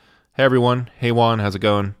Hey everyone. Hey Juan, how's it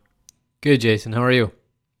going? Good, Jason. How are you?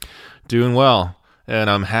 Doing well. And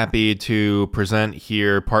I'm happy to present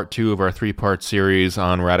here part 2 of our 3-part series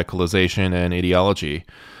on radicalization and ideology.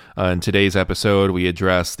 In today's episode, we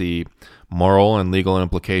address the moral and legal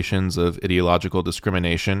implications of ideological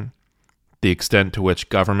discrimination, the extent to which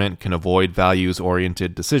government can avoid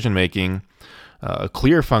values-oriented decision-making, a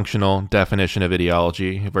clear functional definition of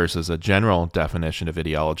ideology versus a general definition of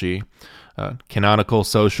ideology, canonical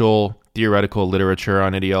social theoretical literature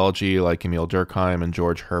on ideology like Emil Durkheim and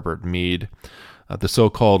George Herbert Mead, the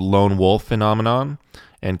so-called lone wolf phenomenon,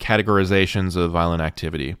 and categorizations of violent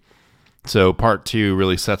activity. So part 2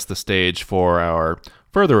 really sets the stage for our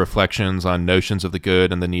further reflections on notions of the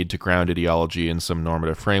good and the need to ground ideology in some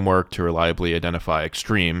normative framework to reliably identify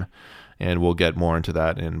extreme, and we'll get more into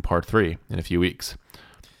that in part 3 in a few weeks.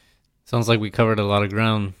 Sounds like we covered a lot of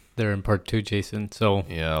ground there in part 2, Jason. So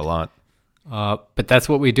yeah, a lot. But that's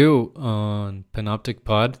what we do on Panoptic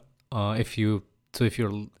Pod. If you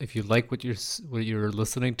like what you're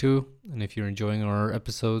listening to, and if you're enjoying our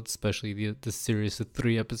episodes, especially this series of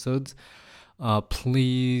 3 episodes,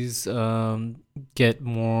 please get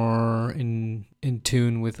more in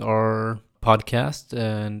tune with our podcast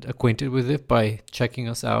and acquainted with it by checking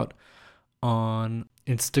us out on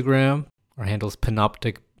Instagram. Our handle is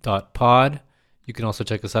panoptic.pod. You can also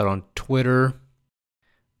check us out on Twitter,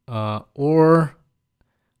 or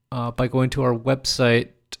by going to our website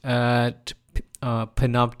at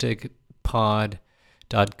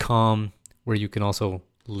panopticpod.com, where you can also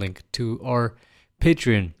link to our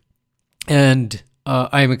Patreon. And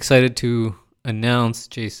I am excited to announce,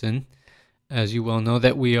 Jason, as you well know,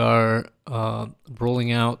 that we are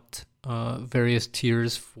rolling out various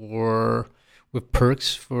tiers with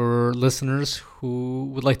perks for listeners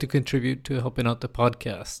who would like to contribute to helping out the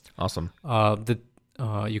podcast. Awesome.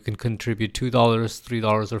 You can contribute $2,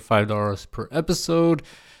 $3, or $5 per episode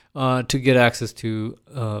to get access to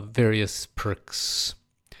various perks.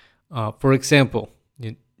 For example,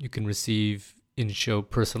 you can receive in-show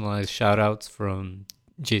personalized shout-outs from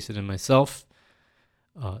Jason and myself.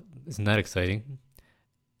 Isn't that exciting?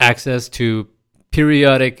 Access to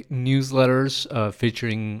periodic newsletters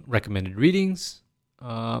featuring recommended readings,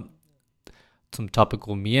 some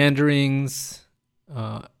topical meanderings,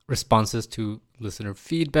 responses to listener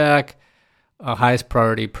feedback, highest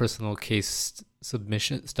priority personal case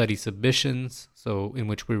study submissions, so in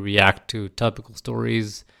which we react to topical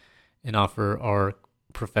stories and offer our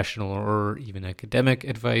professional or even academic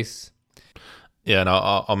advice. Yeah, and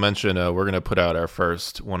I'll mention we're going to put out our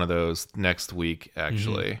first one of those next week,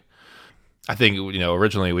 actually. Mm-hmm. I think,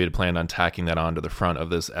 originally we had planned on tacking that onto the front of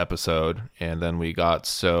this episode, and then we got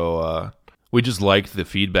we just liked the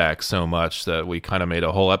feedback so much that we kind of made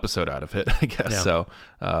a whole episode out of it, I guess. Yeah. So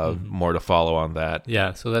more to follow on that.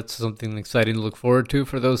 Yeah, so that's something exciting to look forward to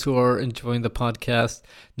for those who are enjoying the podcast.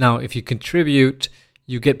 Now, if you contribute,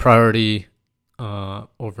 you get priority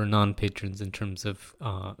over non-patrons in terms of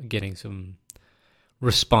getting some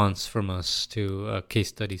response from us to a case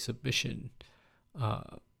study submission.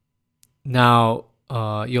 Now,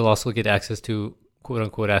 you'll also get access to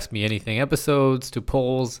quote-unquote Ask Me Anything episodes, to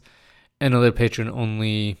polls, and other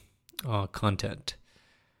patron-only content,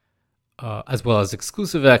 as well as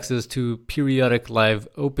exclusive access to periodic live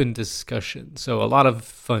open discussion. So a lot of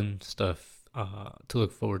fun stuff to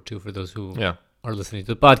look forward to for those who are listening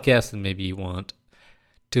to the podcast and maybe want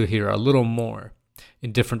to hear a little more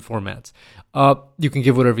in different formats. You can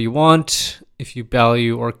give whatever you want if you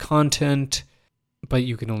value our content, but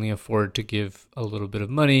you can only afford to give a little bit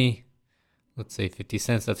of money. Let's say 50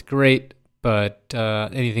 cents, that's great. But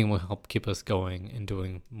anything will help keep us going and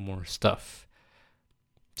doing more stuff.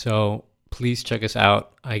 So please check us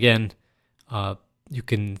out. Again, you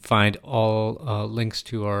can find all links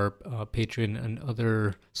to our Patreon and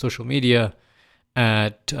other social media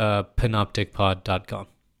at panopticpod.com.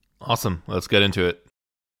 Awesome. Let's get into it.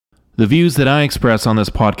 The views that I express on this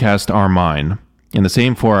podcast are mine, and the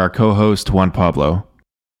same for our co-host, Juan Pablo.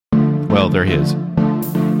 Well, they're his.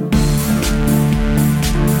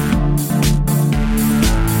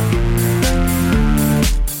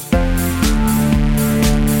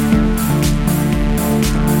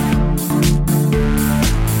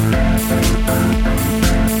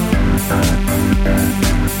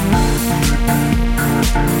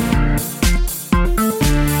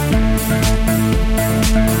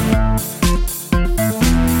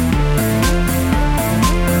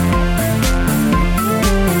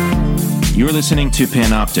 You're listening to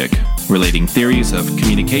Panoptic, relating theories of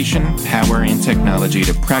communication, power, and technology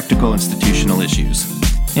to practical institutional issues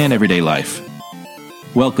and everyday life.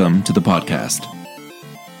 Welcome to the podcast.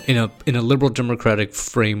 in a liberal democratic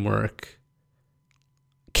framework,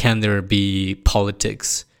 can there be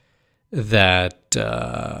politics that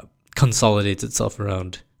consolidates itself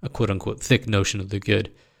around a quote-unquote thick notion of the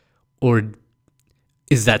good? Or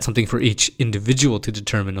is that something for each individual to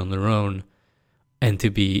determine on their own, and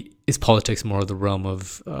is politics more of the realm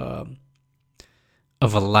of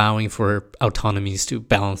allowing for autonomies to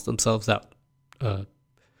balance themselves out?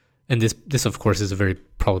 And this, of course, is a very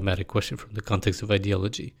problematic question from the context of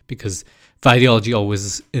ideology, because if ideology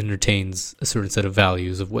always entertains a certain set of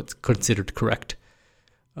values of what's considered correct,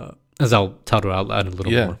 as I'll try to outline a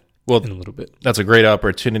little more in a little bit. That's a great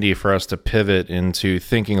opportunity for us to pivot into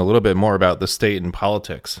thinking a little bit more about the state and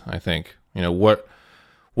politics, I think.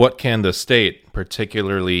 What can the state,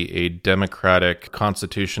 particularly a democratic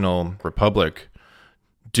constitutional republic,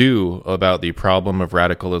 do about the problem of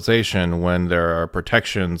radicalization when there are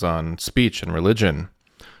protections on speech and religion?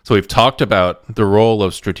 So we've talked about the role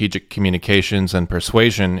of strategic communications and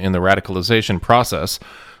persuasion in the radicalization process.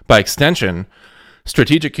 By extension,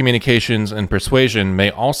 strategic communications and persuasion may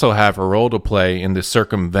also have a role to play in the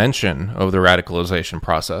circumvention of the radicalization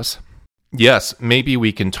process. Yes, maybe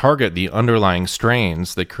we can target the underlying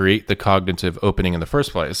strains that create the cognitive opening in the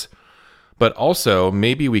first place, but also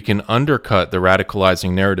maybe we can undercut the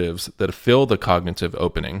radicalizing narratives that fill the cognitive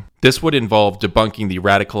opening. This would involve debunking the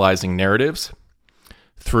radicalizing narratives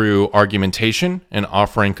through argumentation and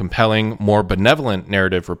offering compelling, more benevolent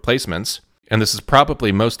narrative replacements. And this is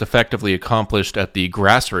probably most effectively accomplished at the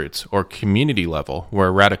grassroots or community level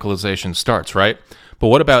where radicalization starts, right? But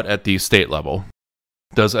what about at the state level?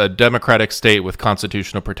 Does a democratic state with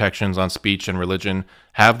constitutional protections on speech and religion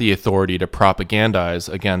have the authority to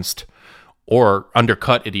propagandize against or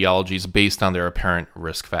undercut ideologies based on their apparent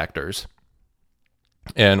risk factors?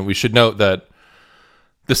 And we should note that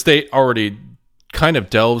the state already kind of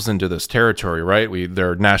delves into this territory, right?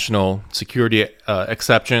 There are national security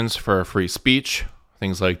exceptions for free speech,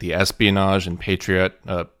 things like the Espionage and Patriot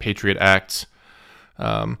Acts,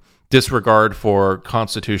 disregard for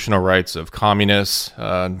constitutional rights of communists,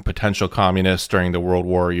 potential communists during the World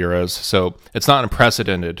War eras. So it's not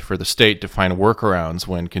unprecedented for the state to find workarounds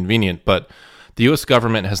when convenient, but the U.S.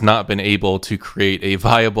 government has not been able to create a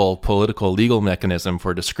viable political legal mechanism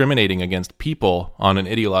for discriminating against people on an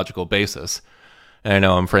ideological basis. And I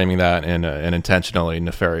know I'm framing that in an intentionally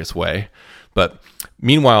nefarious way. But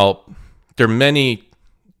meanwhile, there are many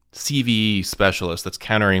CVE specialists, that's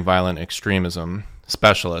countering violent extremism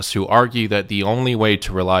specialists, who argue that the only way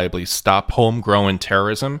to reliably stop homegrown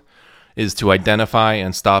terrorism is to identify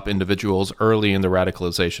and stop individuals early in the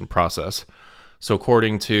radicalization process. So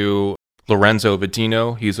according to Lorenzo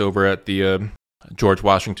Vidino, he's over at the George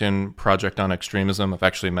Washington Project on Extremism. I've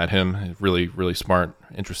actually met him, really, really smart,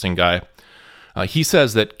 interesting guy. He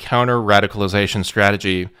says that counter-radicalization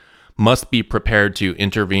strategy must be prepared to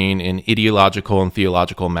intervene in ideological and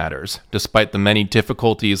theological matters. Despite the many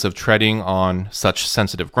difficulties of treading on such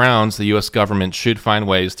sensitive grounds, the U.S. government should find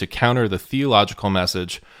ways to counter the theological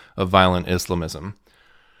message of violent Islamism.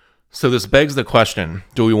 So this begs the question,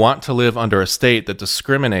 do we want to live under a state that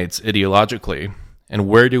discriminates ideologically? And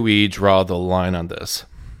where do we draw the line on this?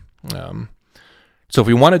 So if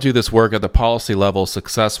we want to do this work at the policy level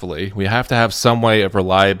successfully, we have to have some way of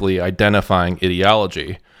reliably identifying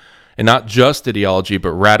ideology. And not just ideology,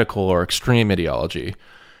 but radical or extreme ideology.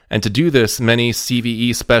 And to do this, many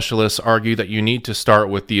CVE specialists argue that you need to start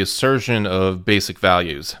with the assertion of basic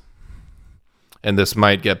values. And this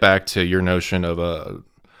might get back to your notion of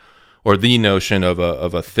the notion of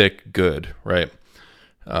a thick good, right?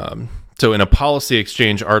 So in a policy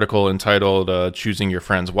exchange article entitled Choosing Your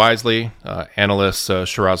Friends Wisely, analyst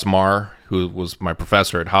Shiraz Mar, who was my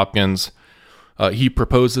professor at Hopkins, he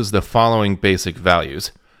proposes the following basic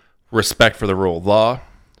values: respect for the rule of law,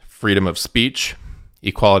 freedom of speech,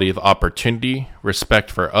 equality of opportunity,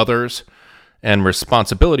 respect for others, and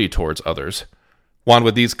responsibility towards others. Juan,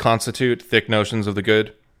 would these constitute thick notions of the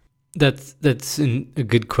good? That's a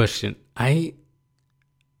good question. I'm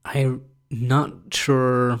not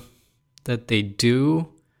sure that they do,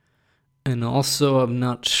 and also I'm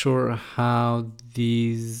not sure how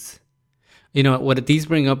these, what these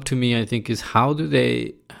bring up to me, I think, is how do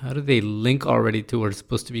they link already to what are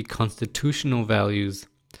supposed to be constitutional values,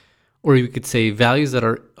 or you could say values that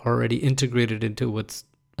are already integrated into what's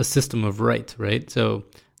a system of right? So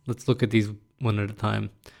let's look at these one at a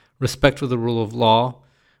time. Respect for the rule of law.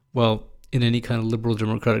 Well, in any kind of liberal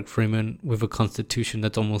democratic framing with a constitution,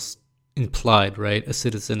 that's almost implied, right? A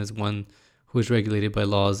citizen is one who is regulated by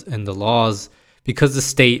laws, and the laws, because the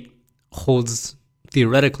state holds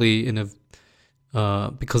theoretically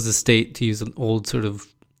because the state, to use an old sort of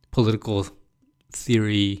political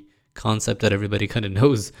theory concept that everybody kind of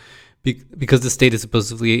knows, because the state is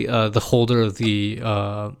supposedly the holder of the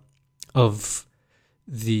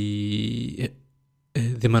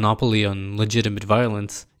monopoly on legitimate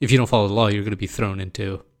violence. If you don't follow the law, you're going to be thrown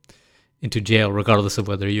into jail, regardless of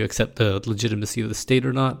whether you accept the legitimacy of the state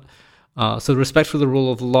or not. So respect for the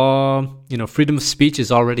rule of law, freedom of speech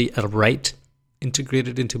is already a right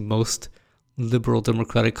integrated into most liberal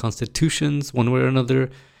democratic constitutions, one way or another.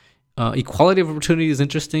 Equality of opportunity is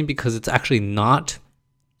interesting because it's actually not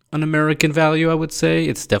an American value, I would say.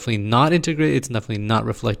 It's definitely not integrated. It's definitely not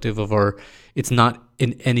reflective of it's not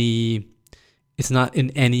in any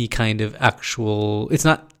kind of actual, it's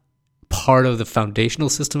not part of the foundational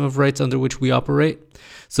system of rights under which we operate.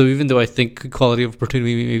 So even though I think equality of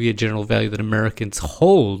opportunity may be a general value that Americans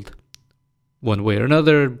hold one way or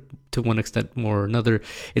another, to one extent more or another,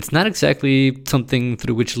 it's not exactly something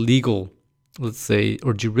through which legal, let's say,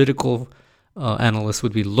 or juridical analysts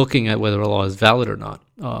would be looking at whether a law is valid or not.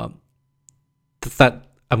 That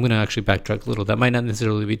I'm going to actually backtrack a little. That might not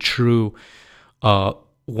necessarily be true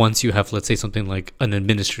once you have, let's say, something like an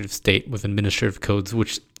administrative state with administrative codes,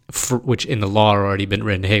 which in the law are already been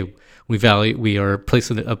written. Hey, we are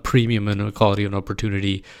placing a premium on equality and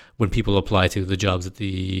opportunity when people apply to the jobs at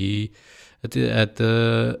the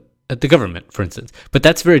government, for instance. But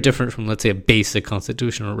that's very different from, let's say, a basic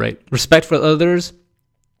constitutional right. Respect for others.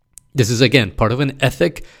 This is, again, part of an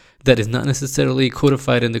ethic that is not necessarily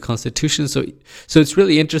codified in the Constitution. So it's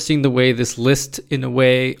really interesting the way this list, in a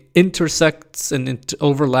way, intersects and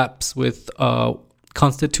overlaps with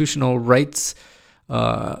constitutional rights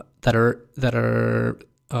that are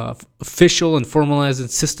official and formalized in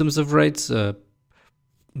systems of rights. In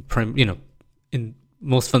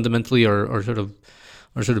most fundamentally are sort of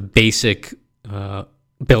basic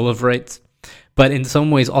Bill of Rights, but in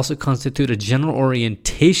some ways also constitute a general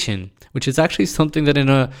orientation, which is actually something that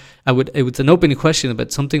it's an open question,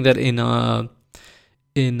 but something that in a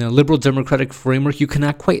liberal democratic framework you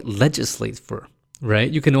cannot quite legislate for, right?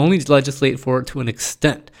 You can only legislate for it to an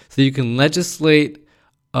extent. So you can legislate,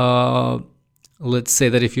 let's say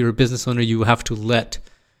that if you're a business owner, you have to let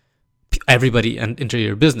everybody enter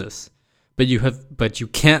your business, but you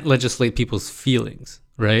can't legislate people's feelings,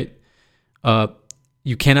 right?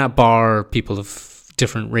 You cannot bar people of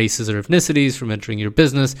different races or ethnicities from entering your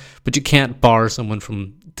business, but you can't bar someone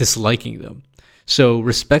from disliking them. So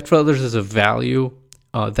respect for others is a value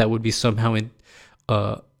that would be somehow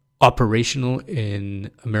operational in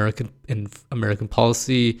American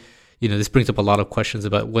policy. This brings up a lot of questions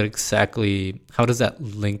about how does that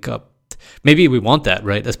link up? Maybe we want that,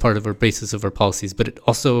 right, as part of our basis of our policies, but it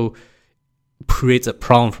also creates a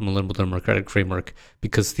problem from a liberal democratic framework,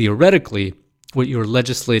 because theoretically what you're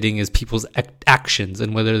legislating is people's actions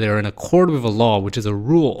and whether they're in accord with a law, which is a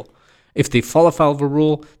rule. If they fall afoul of a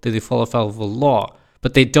rule, then they fall afoul of a law.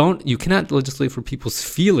 But you cannot legislate for people's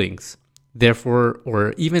feelings, therefore,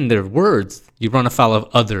 or even their words. You run afoul of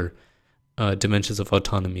other dimensions of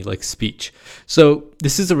autonomy, like speech. So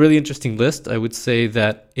this is a really interesting list. I would say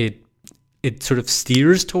that it sort of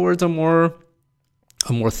steers towards a more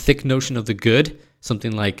thick notion of the good,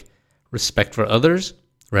 something like respect for others,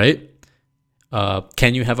 right?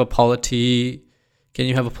 Can you have a political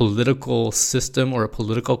system or a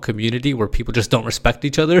political community where people just don't respect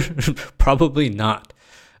each other? Probably not.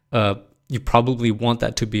 You probably want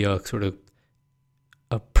that to be a sort of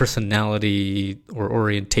a personality or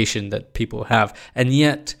orientation that people have. And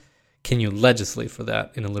yet, can you legislate for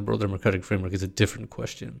that in a liberal democratic framework is a different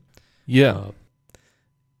question. Yeah.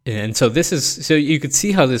 And so so you could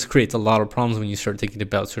see how this creates a lot of problems when you start thinking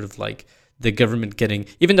about sort of like the government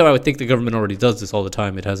even though I would think the government already does this all the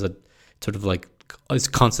time, it has a sort of like, it's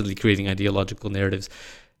constantly creating ideological narratives.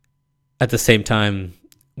 At the same time,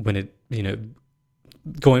 when it,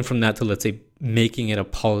 going from that to, let's say, making it a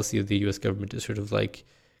policy of the U.S. government to sort of like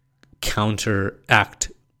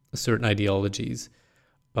counteract certain ideologies,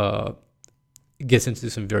 gets into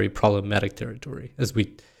some very problematic territory,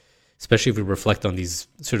 especially if we reflect on these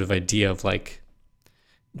sort of idea of like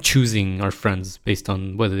choosing our friends based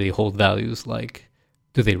on whether they hold values like,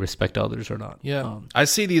 do they respect others or not? Yeah. I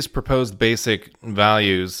see these proposed basic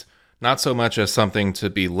values not so much as something to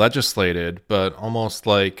be legislated, but almost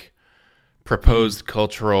like proposed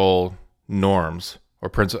cultural norms or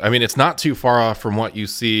principles. I mean, it's not too far off from what you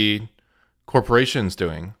see corporations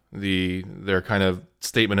doing, their kind of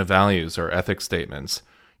statement of values or ethics statements.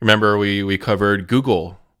 Remember, we covered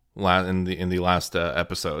Google in the last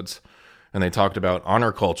episodes, and they talked about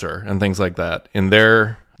honor culture and things like that in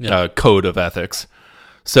their code of ethics.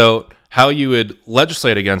 So how you would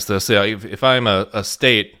legislate against this, if I'm a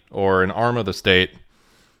state or an arm of the state,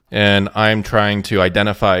 and I'm trying to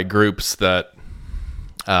identify groups that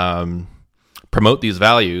promote these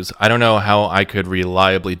values, I don't know how I could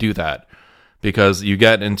reliably do that, because you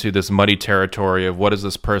get into this muddy territory of what is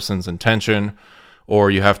this person's intention,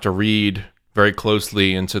 or you have to read very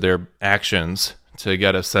closely into their actions to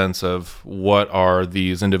get a sense of what are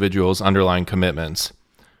these individuals' underlying commitments.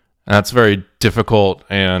 And that's very difficult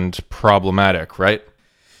and problematic, right?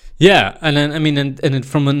 Yeah, and then, I mean, and then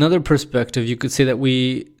from another perspective, you could say that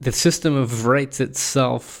the system of rights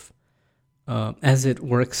itself, as it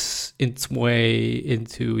works its way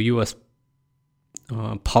into U.S.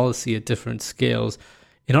 Policy at different scales,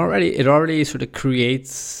 it already sort of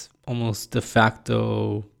creates almost de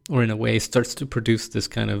facto, or in a way starts to produce this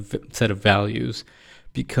kind of set of values.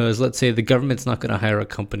 Because let's say the government's not going to hire a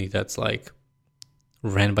company that's like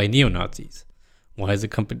ran by neo-Nazis. Why is the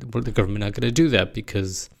government not going to do that?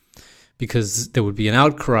 Because there would be an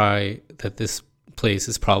outcry that this place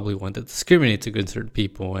is probably one that discriminates against certain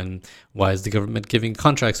people. And why is the government giving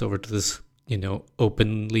contracts over to this,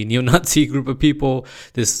 openly neo-Nazi group of people?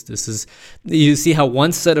 This is, you see how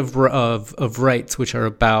one set of rights, which are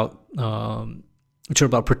about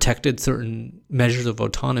protected certain measures of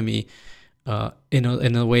autonomy, in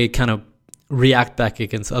a way kind of react back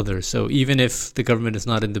against others. So even if the government is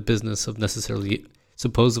not in the business of necessarily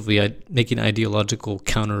supposedly making ideological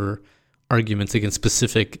counter arguments against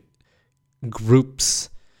specific groups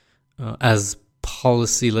as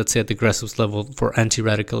policy, let's say at the grassroots level for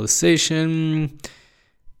anti-radicalization,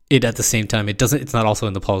 it at the same time it's not also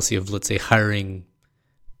in the policy of, let's say, hiring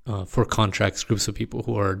for contracts groups of people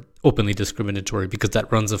who are openly discriminatory, because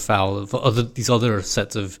that runs afoul of these other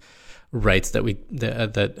sets of rights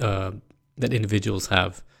that individuals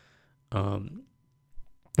have,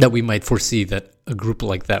 that we might foresee that a group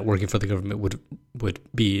like that working for the government would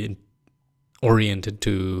be oriented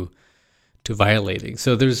to violating.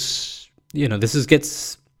 So there's, this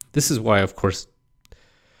is why, of course,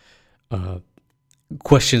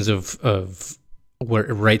 questions of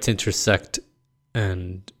where rights intersect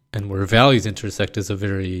and where values intersect is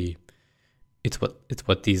it's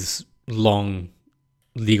what these long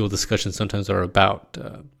legal discussions sometimes are about.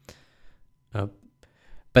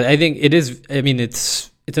 But I think it is,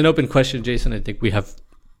 it's an open question, Jason. I think we have,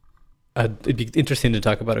 it'd be interesting to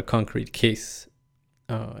talk about a concrete case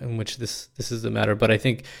in which this is the matter. But I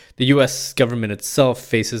think the U.S. government itself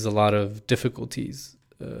faces a lot of difficulties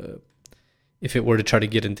if it were to try to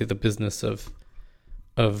get into the business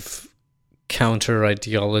of counter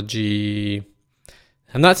ideology.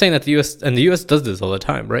 I'm not saying that the U.S. does this all the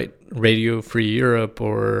time, right? Radio Free Europe,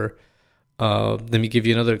 or let me give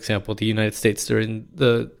you another example. The United States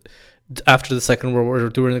after the Second World War,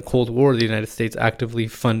 during the Cold War, the United States actively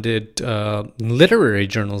funded literary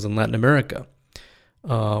journals in Latin America,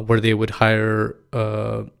 where they would hire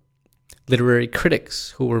literary critics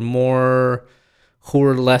who were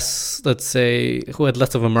less, let's say, who had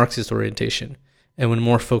less of a Marxist orientation and were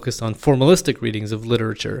more focused on formalistic readings of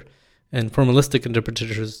literature and formalistic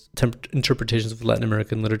interpretations of Latin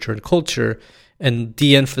American literature and culture, and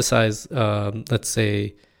de-emphasize, let's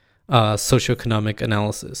say, socioeconomic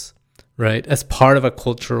analysis, right, as part of a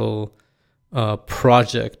cultural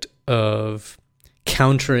project of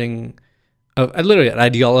countering, literally an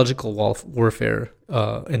ideological warfare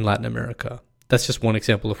in Latin America. That's just one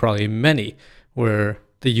example of probably many where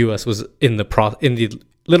the U.S. was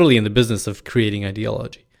literally in the business of creating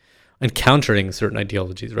ideology and countering certain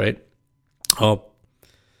ideologies, right?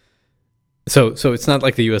 So it's not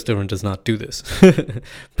like the U.S. government does not do this,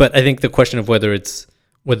 but I think the question of whether the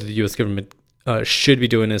U.S. government should be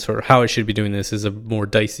doing this or how it should be doing this is a more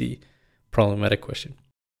dicey, problematic question.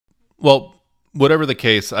 Well, whatever the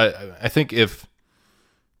case, I think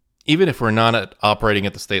even if we're not operating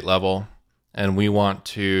at the state level and we want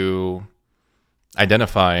to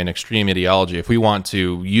identify an extreme ideology, if we want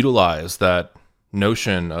to utilize that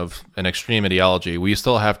notion of an extreme ideology, we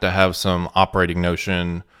still have to have some operating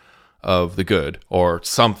notion of the good or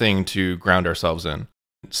something to ground ourselves in.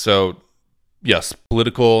 So, yes,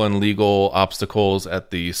 political and legal obstacles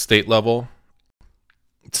at the state level.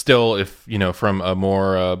 Still, if, from a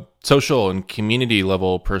more social and community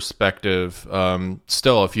level perspective,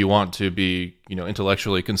 still, if you want to be,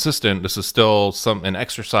 intellectually consistent, this is still an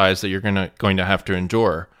exercise that you're going to have to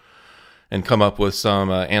endure and come up with some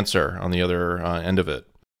answer on the other end of it.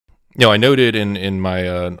 I noted in my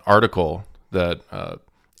article that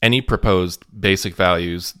any proposed basic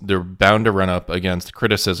values, they're bound to run up against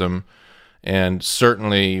criticism, and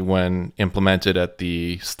certainly when implemented at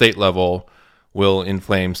the state level, will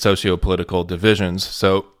inflame socio-political divisions.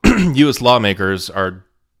 So U.S. lawmakers are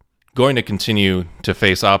going to continue to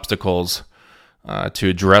face obstacles to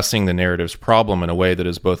addressing the narrative's problem in a way that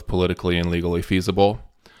is both politically and legally feasible.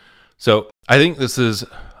 So I think this is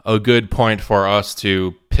a good point for us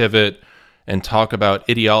to pivot and talk about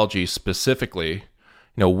ideology specifically.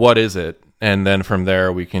 What is it? And then from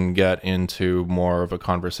there, we can get into more of a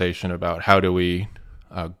conversation about how do we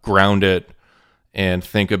ground it and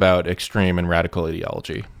think about extreme and radical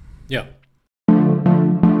ideology. Yeah.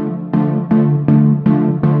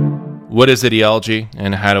 What is ideology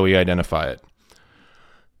and how do we identify it?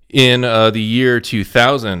 In the year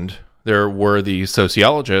 2000, there were the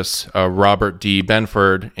sociologists Robert D.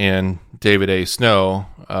 Benford and David A. Snow.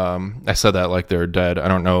 I said that like they're dead. I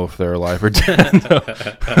don't know if they're alive or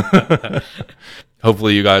dead.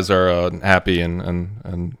 Hopefully you guys are happy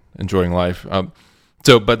and enjoying life.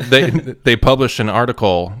 But they published an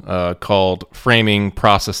article called Framing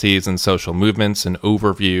Processes and Social Movements, an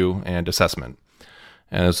Overview and Assessment.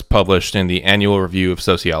 And it's published in the Annual Review of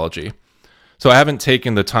Sociology. So I haven't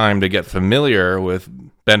taken the time to get familiar with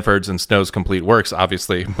Benford's and Snow's complete works,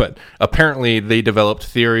 obviously, but apparently they developed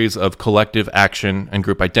theories of collective action and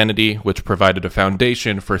group identity, which provided a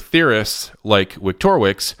foundation for theorists like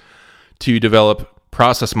Wiktorowicz to develop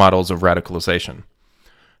process models of radicalization.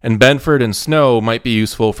 And Benford and Snow might be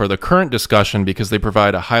useful for the current discussion because they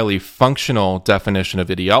provide a highly functional definition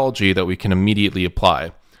of ideology that we can immediately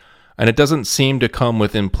apply. And it doesn't seem to come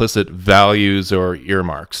with implicit values or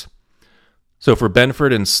earmarks. So for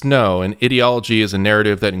Benford and Snow, an ideology is a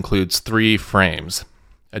narrative that includes three frames.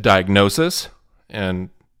 A diagnosis, and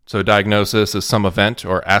so a diagnosis is some event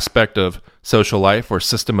or aspect of social life or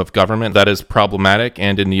system of government that is problematic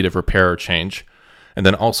and in need of repair or change. And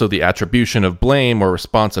then also the attribution of blame or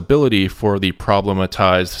responsibility for the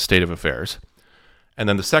problematized state of affairs. And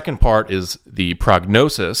then the second part is the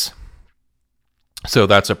prognosis. So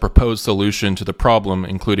that's a proposed solution to the problem,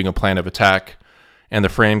 including a plan of attack, and the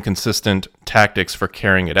frame consistent tactics for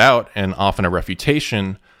carrying it out, and often a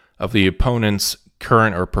refutation of the opponent's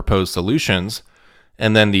current or proposed solutions.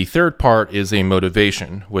 And then the third part is a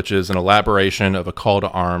motivation, which is an elaboration of a call to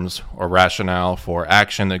arms or rationale for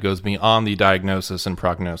action that goes beyond the diagnosis and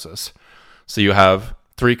prognosis. So you have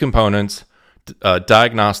three components,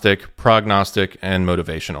 diagnostic, prognostic, and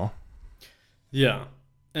motivational. Yeah.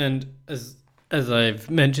 And as I've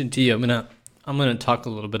mentioned to you, I'm gonna talk a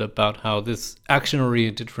little bit about how this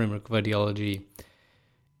action-oriented framework of ideology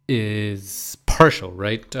is partial,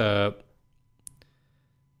 right?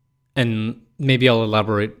 And maybe I'll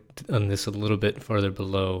elaborate on this a little bit further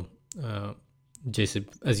below, Jason,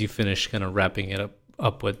 as you finish kind of wrapping it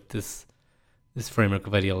up what this framework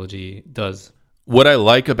of ideology does. What I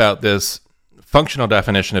like about this functional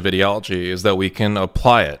definition of ideology is that we can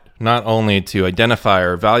apply it not only to identify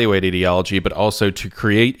or evaluate ideology, but also to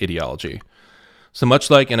create ideology. So much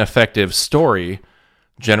like an effective story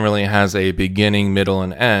generally has a beginning, middle,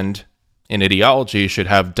 and end, an ideology should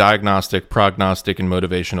have diagnostic, prognostic, and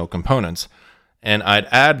motivational components. And I'd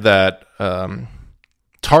add that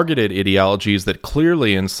targeted ideologies that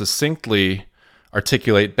clearly and succinctly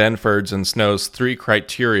articulate Benford's and Snow's three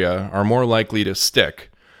criteria are more likely to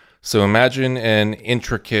stick. So imagine an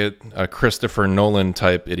intricate Christopher Nolan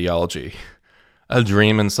type ideology, a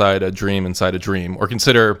dream inside a dream inside a dream. Or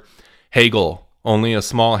consider Hegel. Only a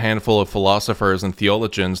small handful of philosophers and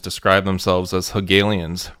theologians describe themselves as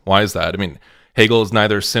Hegelians. Why is that? Hegel is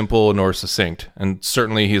neither simple nor succinct, and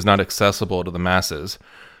certainly he's not accessible to the masses.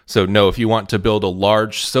 So no, if you want to build a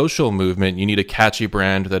large social movement, you need a catchy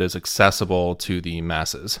brand that is accessible to the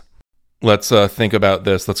masses. Let's think about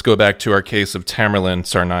this. Let's go back to our case of Tamerlan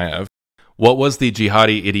Tsarnaev. What was the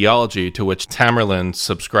jihadi ideology to which Tamerlan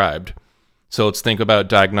subscribed? So let's think about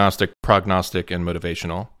diagnostic, prognostic, and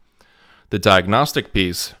motivational. The diagnostic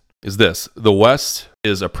piece is this. The West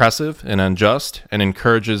is oppressive and unjust and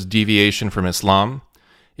encourages deviation from Islam.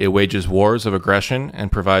 It wages wars of aggression and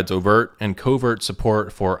provides overt and covert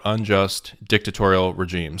support for unjust dictatorial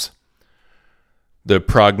regimes. The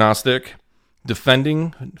prognostic.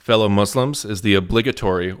 Defending fellow Muslims is the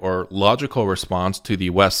obligatory or logical response to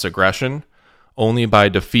the West's aggression. Only by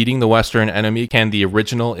defeating the Western enemy can the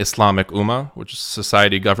original Islamic Ummah, which is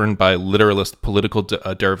society governed by literalist political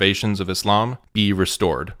derivations of Islam, be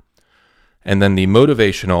restored. And then the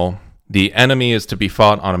motivational, the enemy is to be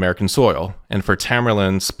fought on American soil. And for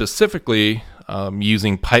Tamerlan specifically,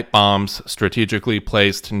 using pipe bombs strategically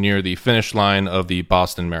placed near the finish line of the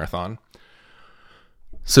Boston Marathon.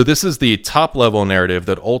 So this is the top-level narrative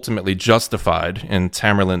that ultimately justified, in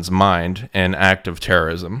Tamerlan's mind, an act of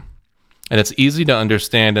terrorism. And it's easy to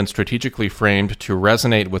understand and strategically framed to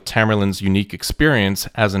resonate with Tamerlan's unique experience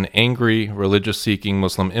as an angry, religious-seeking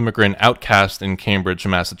Muslim immigrant outcast in Cambridge,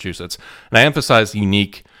 Massachusetts. And I emphasize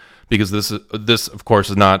unique because this of course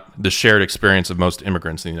is not the shared experience of most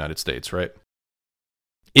immigrants in the United States, right?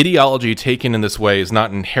 Ideology taken in this way is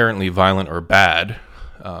not inherently violent or bad.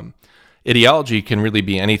 Ideology can really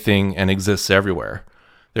be anything and exists everywhere.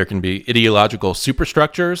 There can be ideological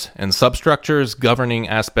superstructures and substructures governing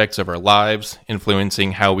aspects of our lives,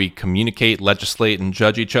 influencing how we communicate, legislate, and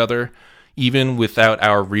judge each other, even without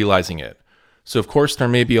our realizing it. So, of course, there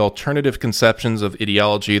may be alternative conceptions of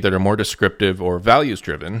ideology that are more descriptive or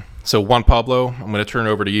values-driven. So, Juan Pablo, I'm going to turn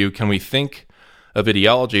it over to you. Can we think of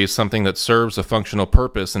ideology as something that serves a functional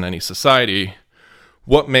purpose in any society?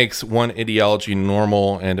 What makes one ideology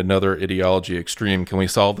normal and another ideology extreme? Can we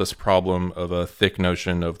solve this problem of a thick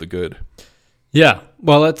notion of the good? Yeah.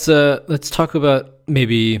 Well, let's talk about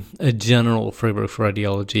maybe a general framework for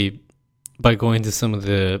ideology by going to some of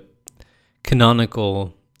the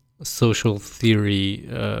canonical social theory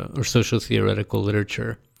or social theoretical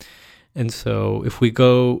literature. And so if we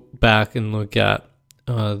go back and look at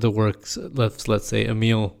the works, let's say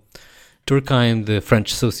Emile Durkheim, the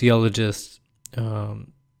French sociologist,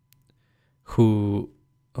 who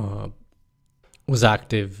was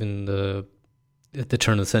active at the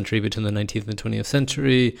turn of the century, between the 19th and 20th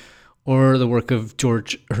century, or the work of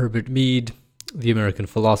George Herbert Mead, the American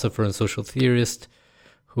philosopher and social theorist,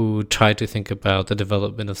 who tried to think about the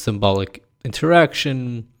development of symbolic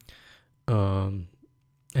interaction and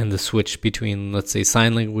the switch between, let's say,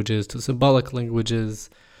 sign languages to symbolic languages.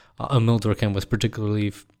 Emile Durkheim was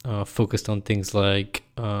particularly focused on things like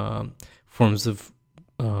forms of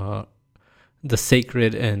the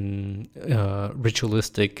sacred and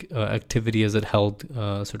ritualistic activity as it held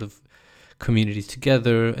sort of communities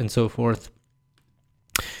together and so forth.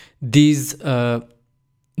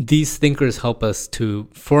 These thinkers help us to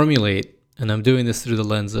formulate, and I'm doing this through the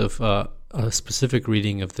lens of a specific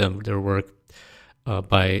reading of their work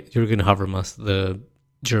by Jürgen Habermas, the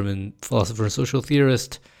German philosopher and social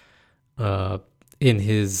theorist, in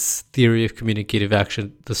his Theory of Communicative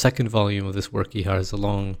Action, the second volume of this work. He has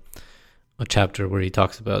a chapter where he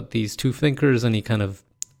talks about these two thinkers, and he kind of,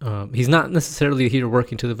 he's not necessarily here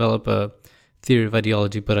working to develop a theory of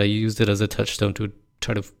ideology, but I used it as a touchstone to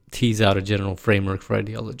try to tease out a general framework for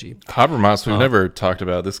ideology. Habermas, we've never talked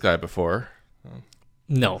about this guy before.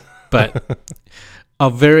 No, but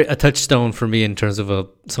a touchstone for me in terms of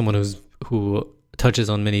someone who touches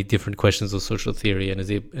on many different questions of social theory and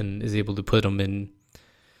is able to put them in,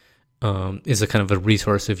 is a kind of a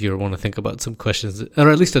resource if you want to think about some questions, or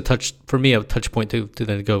at least a touch point to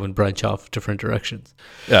then go and branch off different directions.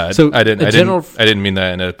 Yeah, so I didn't mean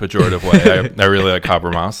that in a pejorative way. I really like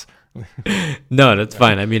Habermas. No, that's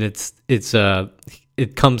fine. I mean,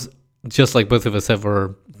 it comes just like both of us have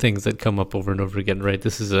our things that come up over and over again, right?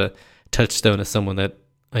 This is a touchstone as someone that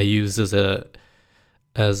I use as a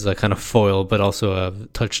kind of foil, but also a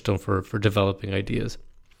touchstone for developing ideas.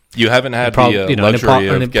 You haven't had the luxury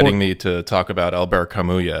of getting me to talk about Albert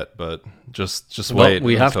Camus yet, but just wait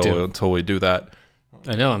until we do that.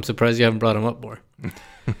 I know. I'm surprised you haven't brought him up more.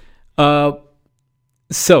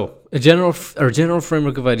 So, a general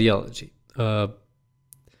framework of ideology. And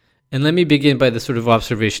let me begin by the sort of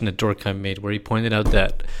observation that Durkheim made, where he pointed out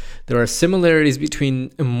that there are similarities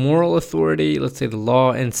between moral authority, let's say the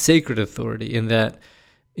law, and sacred authority, in that,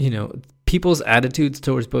 people's attitudes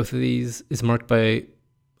towards both of these is marked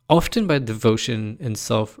often by devotion and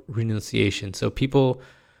self-renunciation. So people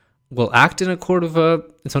will act in accord of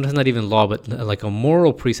sometimes not even law, but like a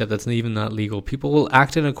moral precept that's even not legal. People will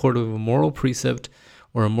act in accord with a moral precept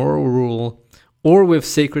or a moral rule, or with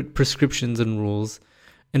sacred prescriptions and rules,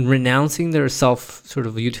 and renouncing their sort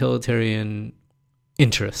of utilitarian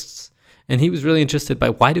interests. And he was really interested by,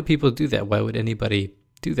 why do people do that? Why would anybody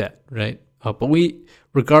do that, right? But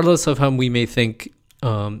regardless of how we may think,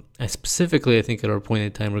 specifically I think at our point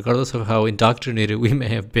in time, regardless of how indoctrinated we may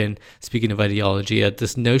have been, speaking of ideology, at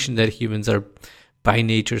this notion that humans are by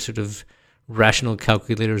nature sort of rational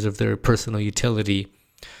calculators of their personal utility,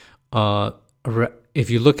 if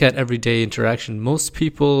you look at everyday interaction, most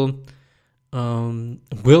people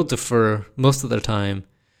will defer most of their time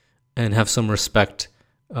and have some respect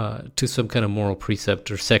to some kind of moral precept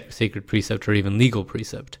or sacred precept or even legal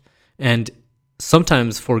precept, and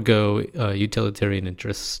sometimes forego utilitarian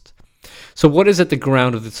interest. So what is at the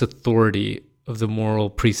ground of this authority of the moral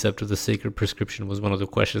precept or the sacred prescription was one of the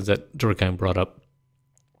questions that Durkheim brought up.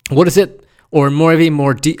 What is it, or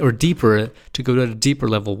deeper, to go to a deeper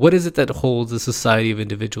level, what is it that holds a society of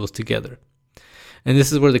individuals together? And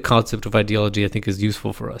this is where the concept of ideology, I think, is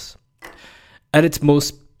useful for us. At its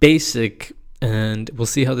most basic, and we'll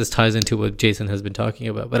see how this ties into what Jason has been talking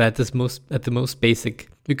about, but at the most basic,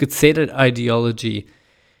 we could say that ideology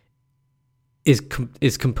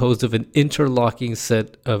is composed of an interlocking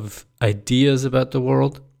set of ideas about the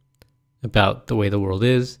world, about the way the world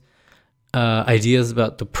is, ideas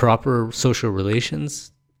about the proper social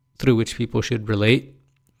relations through which people should relate,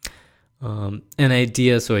 and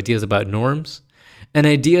ideas about norms, and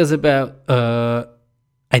ideas about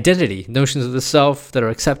identity, notions of the self that are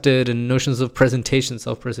accepted, and notions of presentation,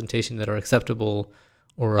 self-presentation, that are acceptable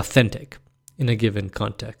or authentic in a given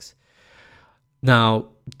context. Now,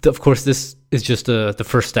 of course, this is just the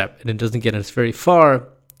first step, and it doesn't get us very far,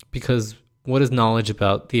 because what is knowledge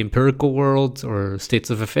about the empirical world or states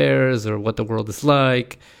of affairs or what the world is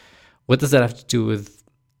like? What does that have to do with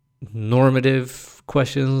normative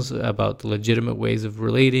questions about the legitimate ways of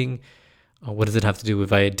relating? What does it have to do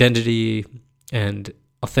with identity and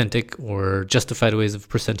authentic or justified ways of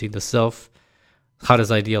presenting the self? How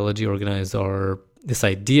does ideology organize this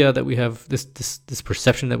idea that we have, this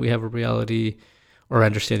perception that we have of reality, or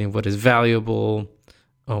understanding of what is valuable,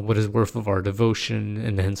 what is worth of our devotion,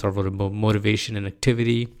 and hence our motivation and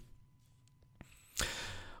activity.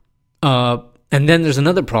 And then there's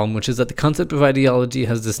another problem, which is that the concept of ideology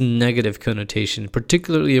has this negative connotation,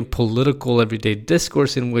 particularly in political everyday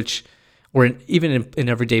discourse, in which, or even in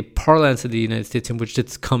everyday parlance of the United States, in which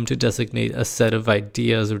it's come to designate a set of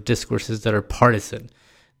ideas or discourses that are partisan,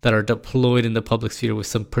 that are deployed in the public sphere with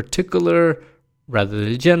some particular, rather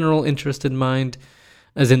than general, interest in mind,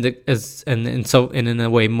 and in a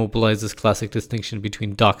way mobilize this classic distinction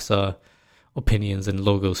between doxa, opinions, and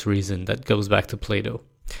logos, reason, that goes back to Plato.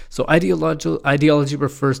 So ideology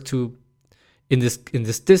refers to, in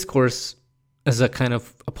this discourse, as a kind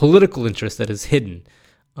of a political interest that is hidden,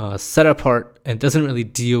 set apart, and doesn't really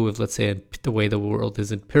deal with, let's say, the way the world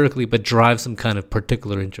is empirically, but drives some kind of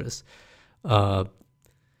particular interest,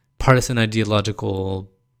 partisan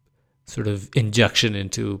ideological sort of injection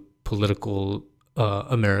into political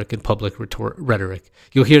American public rhetoric.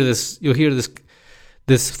 You'll hear this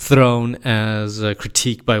thrown as a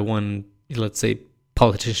critique by one, let's say,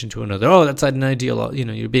 politician to another. Oh, that's an ideology.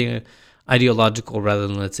 You're being ideological rather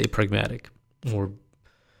than, let's say, pragmatic or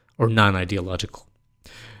non-ideological.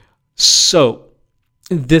 So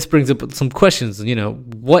this brings up some questions.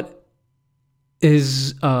 What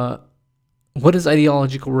does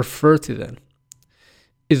ideological refer to then?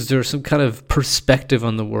 Is there some kind of perspective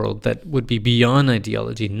on the world that would be beyond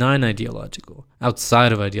ideology, non-ideological,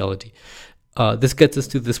 outside of ideology? This gets us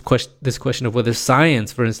to this question of whether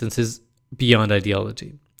science, for instance, is beyond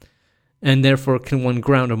ideology, and therefore can one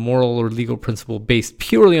ground a moral or legal principle based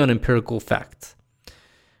purely on empirical facts,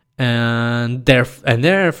 and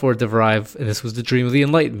therefore derive, and this was the dream of the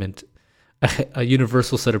Enlightenment, a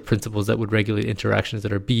universal set of principles that would regulate interactions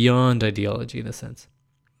that are beyond ideology in a sense.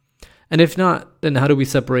 And if not, then how do we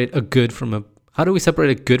separate a good from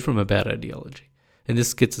a bad ideology? And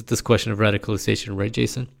this gets at this question of radicalization, right,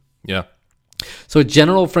 Jason? Yeah. So a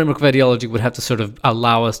general framework of ideology would have to sort of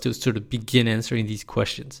allow us to sort of begin answering these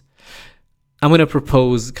questions. I'm going to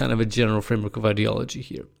propose kind of a general framework of ideology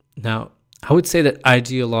here. Now, I would say that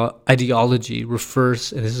ideology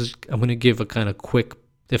refers, and I'm going to give a kind of quick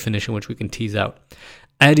definition which we can tease out.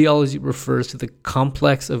 Ideology refers to the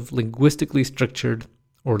complex of linguistically structured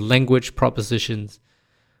or language propositions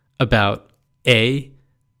about A,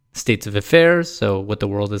 states of affairs, so what the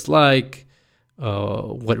world is like,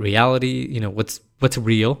 what reality, what's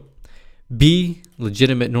real. B,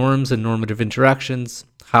 legitimate norms and normative interactions.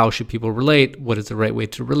 How should people relate? What is the right way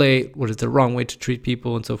to relate? What is the wrong way to treat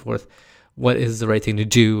people, and so forth? What is the right thing to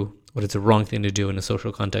do? What is the wrong thing to do in a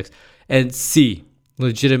social context? And C,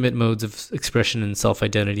 legitimate modes of expression and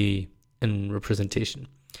self-identity and representation.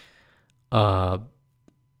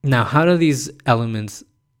 Now, how do these elements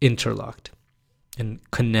interlocked and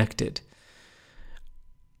connected?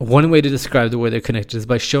 One way to describe the way they're connected is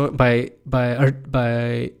by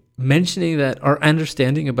mentioning that our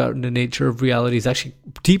understanding about the nature of reality is actually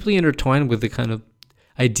deeply intertwined with the kind of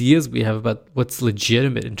ideas we have about what's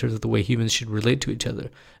legitimate in terms of the way humans should relate to each other.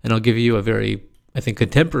 And I'll give you a very, I think,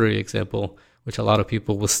 contemporary example, which a lot of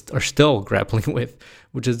people are still grappling with,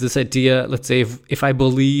 which is this idea, let's say, if I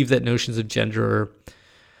believe that notions of gender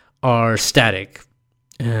are static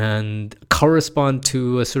and correspond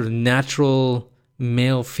to a sort of natural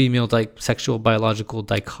male-female sexual biological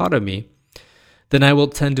dichotomy, then I will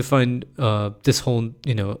tend to find this whole,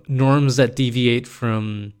 norms that deviate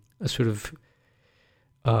from a sort of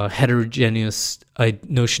heterogeneous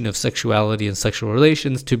notion of sexuality and sexual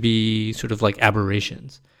relations to be sort of like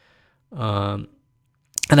aberrations. And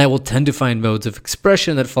I will tend to find modes of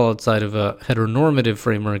expression that fall outside of a heteronormative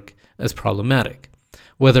framework as problematic.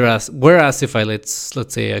 Whereas if I let's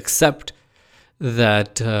say accept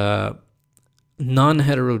that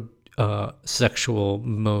non-hetero sexual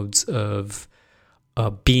modes of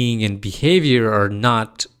being and behavior are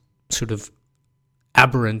not sort of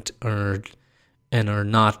aberrant and are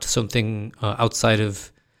not something outside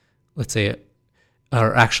of, let's say,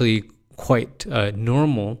 are actually quite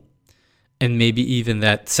normal, and maybe even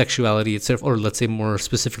that sexuality itself, or let's say more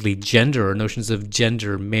specifically gender, or notions of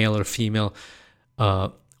gender, male or female,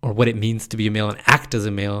 or what it means to be a male and act as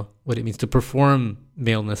a male, what it means to perform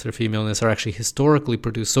maleness or femaleness, are actually historically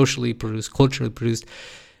produced, socially produced, culturally produced.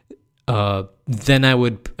 Then I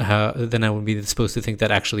would be disposed to think that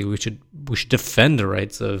actually we should defend the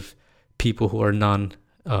rights of people who are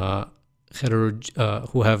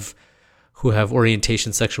who have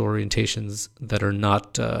sexual orientations that are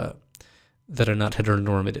not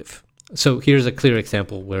heteronormative. So here's a clear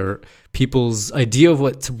example where people's idea of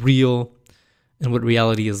what's real and what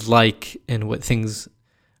reality is like, and what things,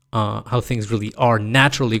 how things really are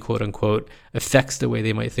naturally, quote unquote, affects the way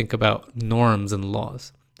they might think about norms and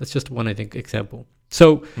laws. That's just one, I think, example.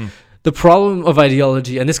 So the problem of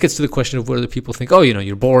ideology, and this gets to the question of whether people think, oh,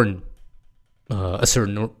 you're born a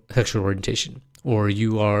certain sexual orientation, or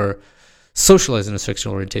you are socialized in a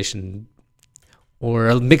sexual orientation, or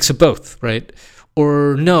a mix of both, right?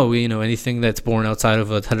 Or no, anything that's born outside of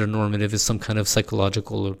a heteronormative is some kind of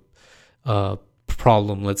psychological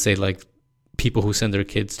problem. Let's say like people who send their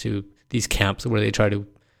kids to these camps where they try to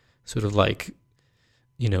sort of like,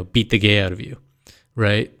 beat the gay out of you,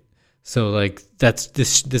 right? So like that's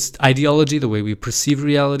this ideology, the way we perceive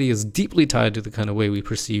reality, is deeply tied to the kind of way we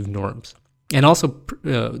perceive norms, and also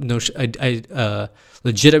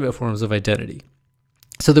legitimate forms of identity.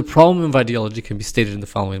 So the problem of ideology can be stated in the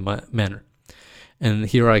following manner. And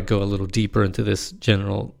here I go a little deeper into this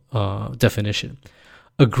general definition.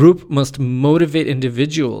 A group must motivate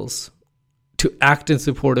individuals to act in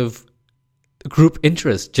support of group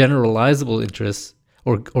interests, generalizable interests,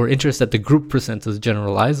 or interests that the group presents as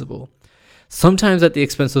generalizable, sometimes at the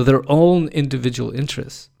expense of their own individual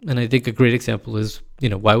interests. And I think a great example is,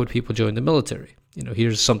 why would people join the military?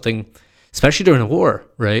 Here's something, especially during a war,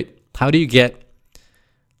 right? How do you get,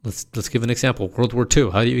 let's give an example, World War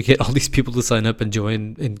II. How do you get all these people to sign up and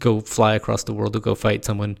join and go fly across the world to go fight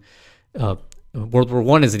someone? World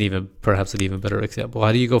War I is perhaps an even better example.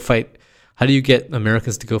 How do you go fight? How do you get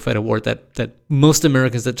Americans to go fight a war that most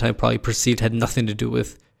Americans at the time probably perceived had nothing to do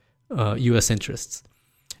with U.S. interests,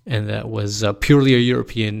 and that was purely a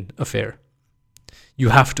European affair? You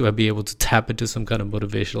have to be able to tap into some kind of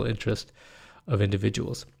motivational interest of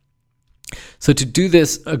individuals. So to do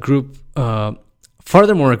this, a group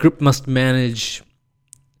must manage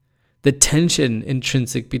the tension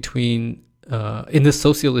intrinsic between in the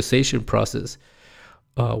socialization process,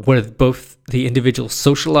 where both the individual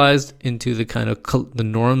socialized into the kind of the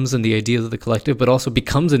norms and the ideas of the collective, but also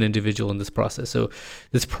becomes an individual in this process. So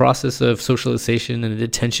this process of socialization and the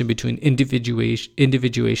tension between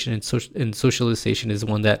individuation and socialization is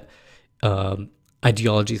one that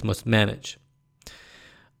ideologies must manage.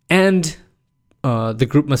 And the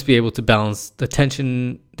group must be able to balance this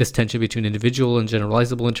tension between individual and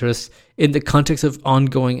generalizable interests in the context of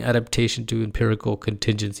ongoing adaptation to empirical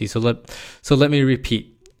contingency. So let me repeat,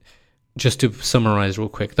 just to summarize real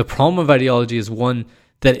quick. The problem of ideology is one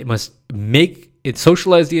that it must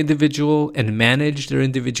socialize the individual and manage their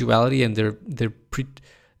individuality and their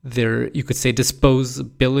you could say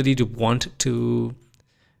disposability to want to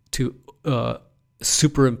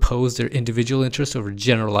superimpose their individual interests over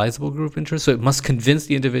generalizable group interests. So it must convince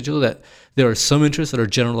the individual that there are some interests that are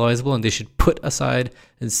generalizable and they should put aside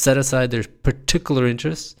and set aside their particular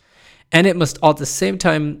interests. And it must, at the same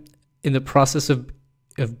time, in the process of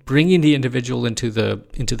bringing the individual into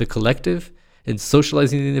the collective and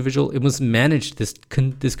socializing the individual, it must manage this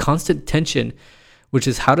constant tension, which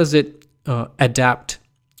is how does it adapt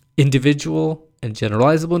individual and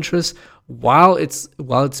generalizable interests while it's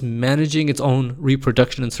managing its own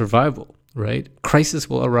reproduction and survival, right? Crisis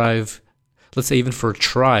will arrive, let's say even for a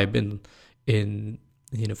tribe in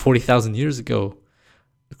 40,000 years ago,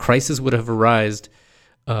 a crisis would have arisen,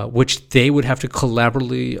 which they would have to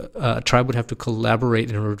a tribe would have to collaborate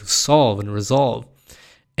in order to solve and resolve,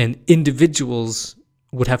 and individuals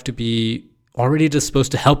would have to be already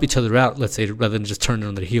disposed to help each other out, let's say, rather than just turn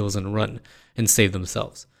on their heels and run and save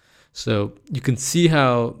themselves. So you can see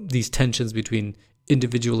how these tensions between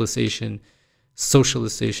individualization,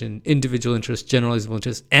 socialization, individual interest, generalizable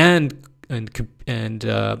interest, and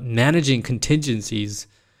managing contingencies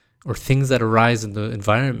or things that arise in the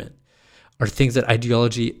environment are things that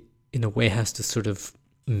ideology, in a way, has to sort of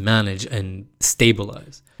manage and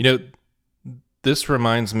stabilize. This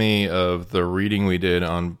reminds me of the reading we did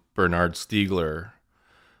on Bernard Stiegler,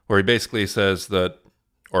 where he basically says that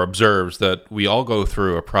or observes that we all go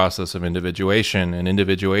through a process of individuation, and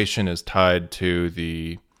individuation is tied to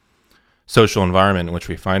the social environment in which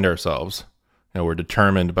we find ourselves. We're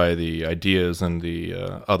determined by the ideas and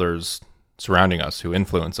the others surrounding us who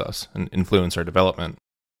influence us and influence our development.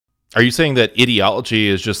 Are you saying that ideology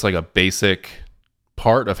is just like a basic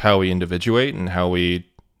part of how we individuate and how we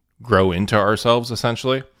grow into ourselves,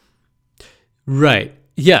 essentially? Right.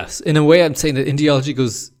 Yes. In a way, I'm saying that ideology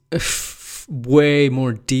goes way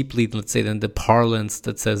more deeply, let's say, than the parlance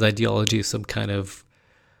that says ideology is some kind of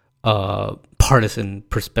partisan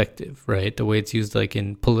perspective, right? The way it's used like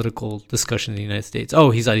in political discussion in the United States.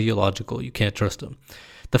 Oh, he's ideological. You can't trust him.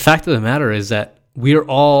 The fact of the matter is that we're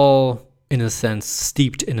all, in a sense,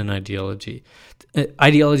 steeped in an ideology.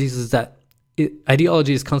 Ideology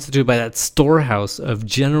is constituted by that storehouse of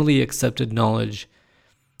generally accepted knowledge,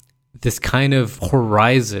 this kind of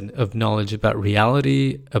horizon of knowledge about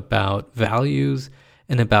reality, about values,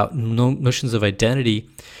 and about notions of identity,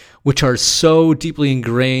 which are so deeply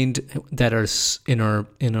ingrained that are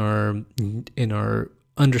in our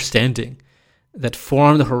understanding, that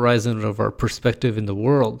form the horizon of our perspective in the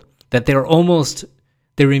world, that they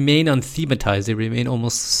remain unthematized. They remain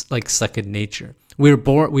almost like second nature. We are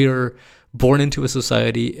born into a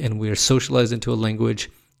society, and we are socialized into a language.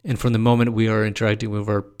 And from the moment we are interacting with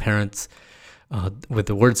our parents, with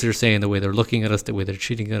the words they're saying, the way they're looking at us, the way they're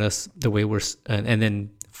treating at us, the way and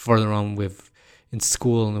then further on in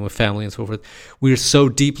school and with family and so forth, we are so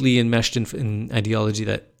deeply enmeshed in ideology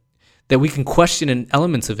that we can question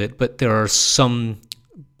elements of it, but there are some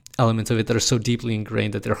elements of it that are so deeply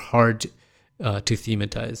ingrained that they're hard to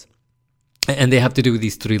thematize. And they have to do with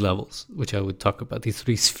these three levels, which I would talk about, these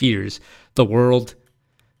three spheres: the world,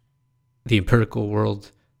 the empirical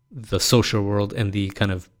world, the social world, and the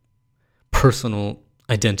kind of personal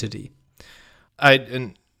identity.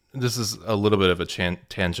 And this is a little bit of a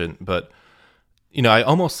tangent, but I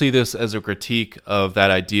almost see this as a critique of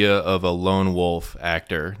that idea of a lone wolf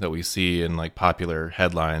actor that we see in like popular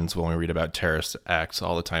headlines when we read about terrorist acts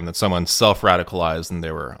all the time, that someone self-radicalized and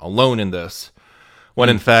they were alone in this. When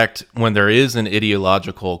in fact, when there is an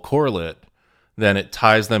ideological correlate, then it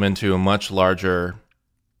ties them into a much larger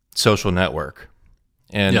social network.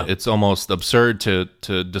 And it's almost absurd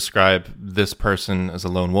to describe this person as a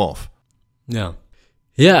lone wolf. Yeah.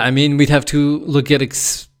 Yeah, I mean, we'd have to look at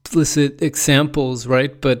explicit examples,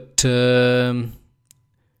 right? But I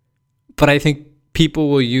think people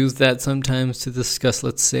will use that sometimes to discuss,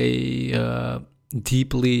 let's say,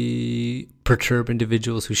 deeply perturbed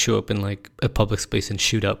individuals who show up in like a public space and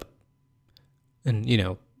shoot up. And,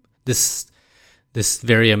 this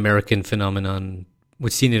very American phenomenon,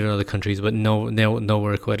 we've seen it in other countries, but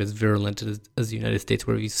nowhere quite as virulent as the United States,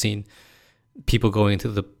 where we've seen people going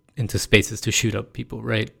into spaces to shoot up people,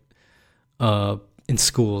 right? In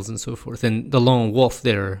schools and so forth. And the lone wolf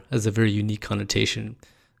there has a very unique connotation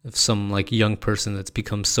of some like young person that's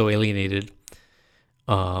become so alienated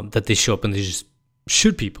that they show up and they just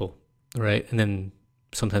shoot people, right? And then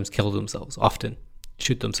sometimes kill themselves, often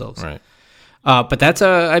shoot themselves. Right. But that's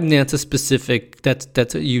a specific,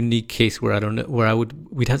 that's a unique case where I don't know,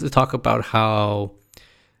 we'd have to talk about how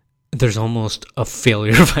there's almost a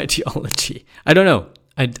failure of ideology. I don't know.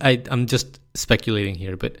 I'm just speculating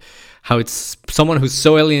here, but how it's someone who's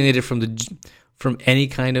so alienated from any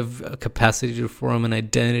kind of capacity to form an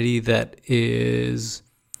identity that is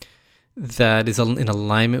in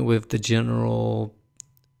alignment with the general,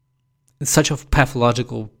 such a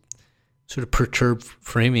pathological sort of perturbed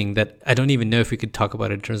framing that I don't even know if we could talk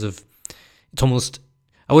about it in terms of, it's almost,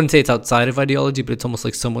 I wouldn't say it's outside of ideology, but it's almost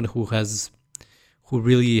like someone who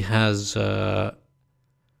really has,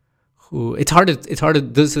 it's hard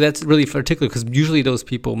to, so that's really particular, because usually those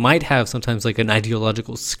people might have sometimes like an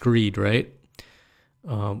ideological screed, right?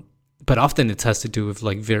 But often it has to do with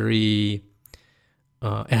like it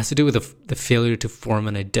has to do with the failure to form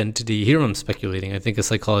an identity. Here I'm speculating. I think a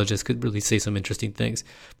psychologist could really say some interesting things,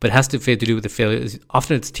 but it has to do with the failure.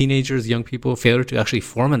 Often it's teenagers, young people, failure to actually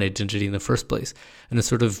form an identity in the first place, and a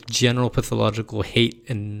sort of general pathological hate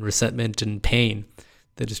and resentment and pain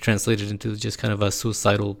that is translated into just kind of a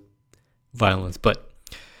suicidal violence. But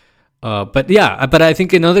I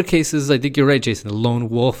think in other cases, I think you're right, Jason. A lone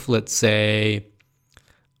wolf, let's say,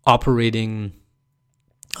 operating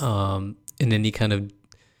in any kind of,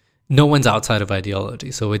 no one's outside of ideology.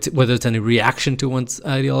 So it's whether it's any reaction to one's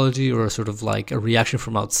ideology or sort of like a reaction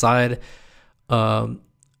from outside, the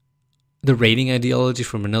rating ideology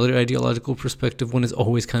from another ideological perspective, one is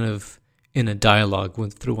always kind of in a dialogue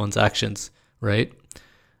through one's actions, right?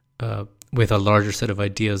 With a larger set of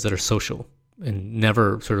ideas that are social and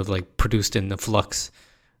never sort of like produced in the flux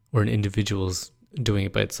or an individual's doing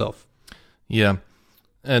it by itself. Yeah.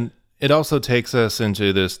 And it also takes us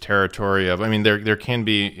into this territory of, I mean, there can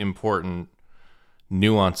be important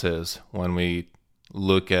nuances when we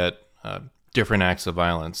look at different acts of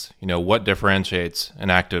violence. You know, what differentiates an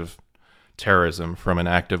act of terrorism from an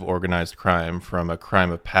act of organized crime, from a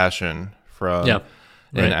crime of passion, from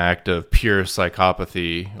an act of pure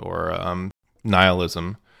psychopathy or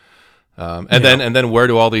nihilism. And then where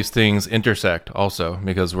do all these things intersect also?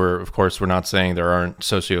 Because we're not saying there aren't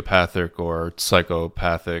sociopathic or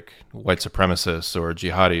psychopathic white supremacists or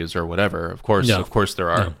jihadis or whatever. Of course there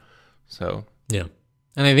are. So yeah.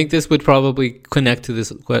 And I think this would probably connect to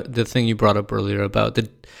the thing you brought up earlier about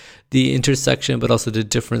the intersection, but also the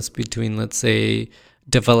difference between, let's say,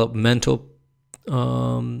 developmental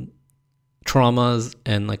traumas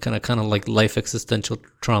and like kind of like life existential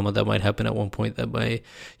trauma that might happen at one point, that might,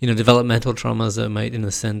 developmental traumas that might, in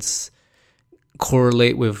a sense,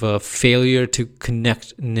 correlate with failure to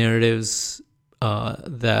connect narratives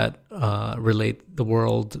that relate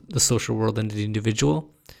the social world, and the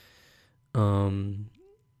individual.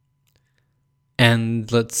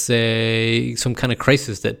 And let's say some kind of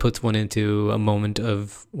crisis that puts one into a moment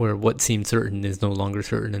of where what seemed certain is no longer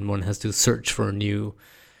certain, and one has to search for new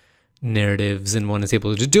narratives, and one is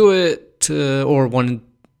able to do it, or one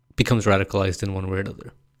becomes radicalized in one way or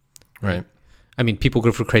another. Right. I mean, people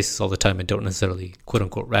go through crisis all the time and don't necessarily quote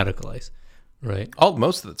unquote radicalize, right?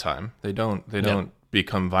 Most of the time they don't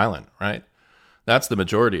become violent, right? That's the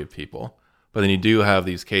majority of people. But then you do have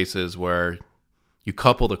these cases where you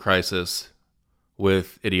couple the crisis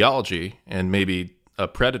with ideology and maybe a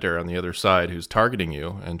predator on the other side who's targeting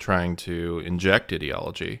you and trying to inject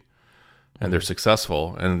ideology, and they're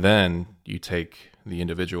successful, and then you take the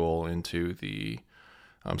individual into the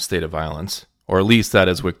state of violence, or at least that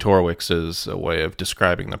is Victor Wicks's way of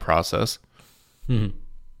describing the process. Mm-hmm.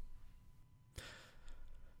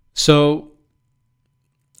 So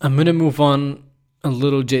I'm going to move on a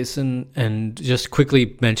little, Jason, and just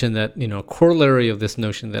quickly mention that, a corollary of this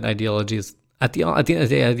notion that ideology is, at the end of the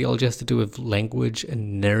day, ideology has to do with language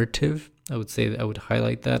and narrative. I would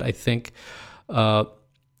highlight that. I think a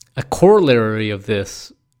corollary of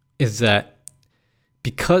this is that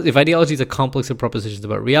because if ideology is a complex of propositions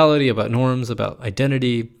about reality, about norms, about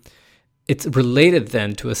identity, it's related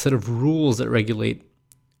then to a set of rules that regulate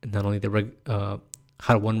not only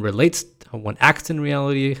how one acts in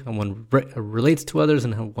reality, how one relates to others,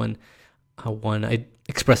 and how one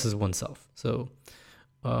expresses oneself. So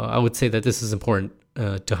I would say that this is important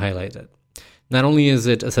to highlight that. Not only is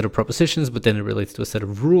it a set of propositions, but then it relates to a set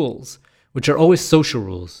of rules, which are always social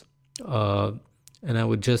rules. And I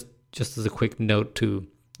would just as a quick note to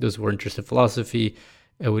those who are interested in philosophy,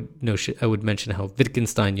 I would mention how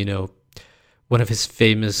Wittgenstein, one of his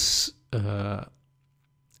famous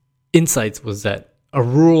insights was that a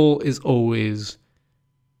rule is always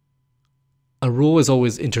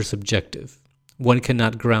intersubjective. One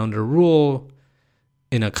cannot ground a rule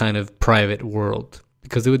in a kind of private world,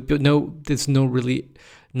 because there would be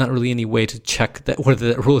not really any way to check that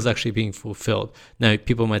whether that rule is actually being fulfilled. Now,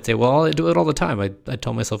 people might say, well, I do it all the time. I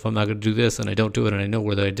tell myself I'm not going to do this, and I don't do it, and I know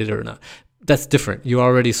whether I did it or not. That's different. You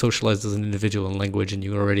already socialized as an individual in language, and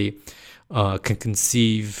you already can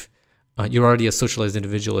conceive. You're already a socialized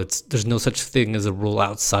individual. There's no such thing as a rule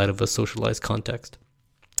outside of a socialized context.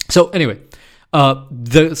 So anyway,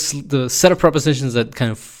 the set of propositions that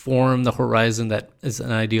kind of form the horizon that is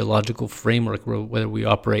an ideological framework where we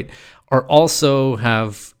operate are also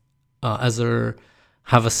are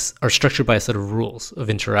structured by a set of rules of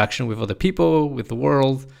interaction with other people, with the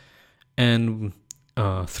world, and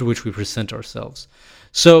through which we present ourselves.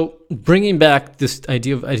 So bringing back this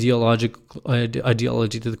idea of ideology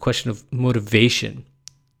to the question of motivation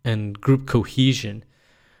and group cohesion,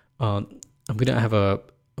 I'm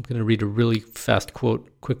gonna read a really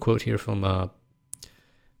quick quote here from a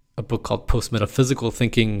book called Post-Metaphysical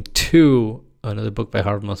Thinking 2, another book by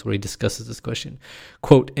Habermas, where he discusses this question.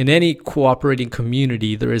 Quote, in any cooperating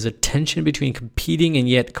community, there is a tension between competing and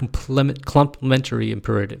yet complementary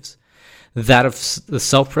imperatives. That of the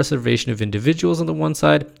self-preservation of individuals on the one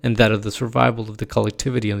side, and that of the survival of the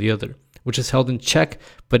collectivity on the other, which is held in check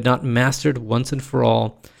but not mastered once and for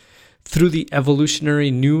all through the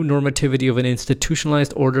evolutionary new normativity of an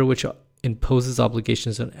institutionalized order which imposes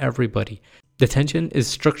obligations on everybody. The tension is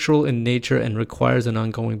structural in nature and requires an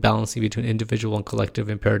ongoing balancing between individual and collective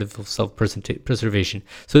imperative of self-preservation.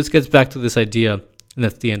 So this gets back to this idea, and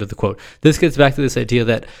that's the end of the quote. This gets back to this idea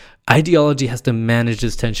that ideology has to manage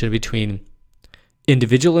this tension between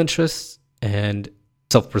individual interests and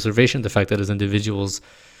self-preservation, the fact that as individuals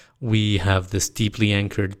we have this deeply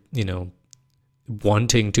anchored,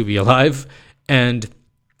 wanting to be alive, and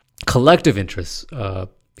collective interests,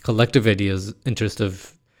 collective ideas, interest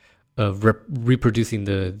of reproducing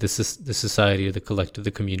the society or the collective,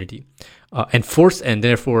 the community, and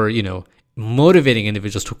therefore motivating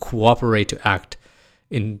individuals to cooperate, to act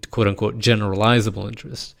in quote unquote generalizable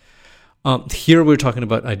interests. Here we're talking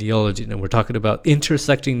about ideology, and we're talking about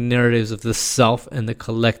intersecting narratives of the self and the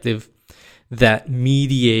collective that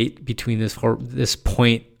mediate between this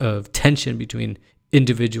point of tension between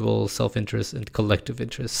individual self-interest and collective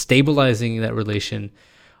interest, stabilizing that relation,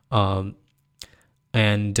 and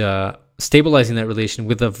stabilizing that relation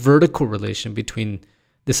with a vertical relation between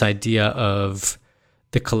this idea of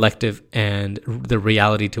the collective and the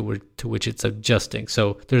reality to which it's adjusting.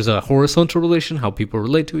 So there's a horizontal relation, how people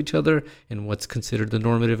relate to each other and what's considered the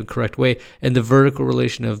normative and correct way, and the vertical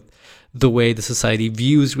relation of the way the society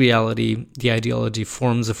views reality. The ideology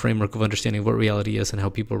forms a framework of understanding what reality is and how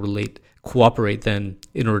people cooperate then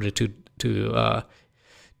in order to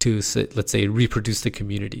let's say reproduce the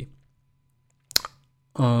community.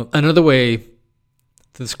 Another way to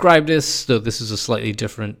describe this, though this is a slightly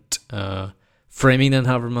different framing than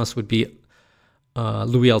Habermas, would be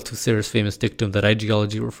Louis Althusser's famous dictum that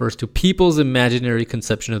ideology refers to people's imaginary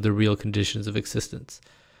conception of the real conditions of existence,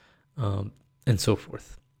 and so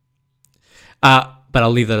forth. But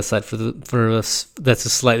I'll leave that aside for us. That's a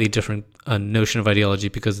slightly different notion of ideology,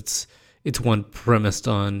 because it's one premised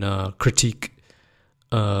on critique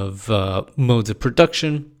of modes of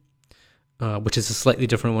production, which is a slightly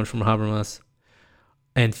different one from Habermas.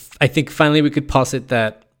 And I think finally we could posit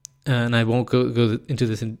that, and I won't go into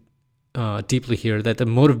this deeply here, that the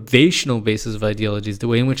motivational basis of ideologies, the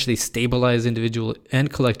way in which they stabilize individual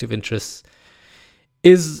and collective interests,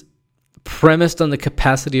 is premised on the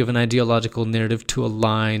capacity of an ideological narrative to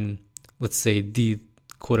align, let's say, the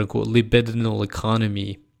quote-unquote libidinal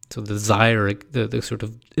economy, so the desire, the sort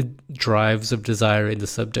of drives of desire in the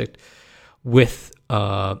subject, with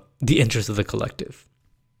the interests of the collective,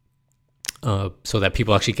 so that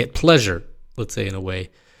people actually get pleasure, let's say, in a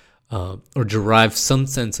way, or derive some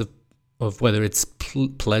sense of whether it's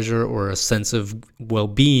pleasure or a sense of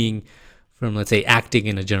well-being from, let's say, acting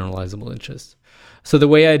in a generalizable interest. So the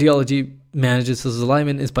way ideology manages this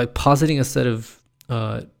alignment is by positing a set of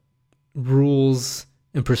rules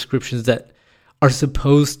and prescriptions that are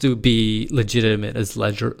supposed to be legitimate as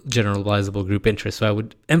generalizable group interests. So I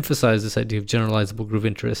would emphasize this idea of generalizable group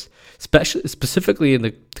interests, specifically in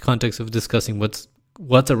the context of discussing what's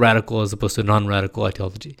a radical as opposed to non-radical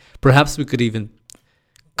ideology. Perhaps we could even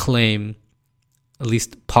claim, at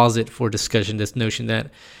least posit for discussion, this notion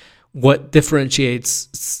that what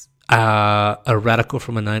differentiates a radical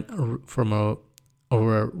from a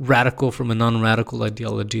non-radical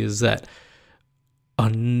ideology is that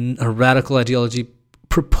a radical ideology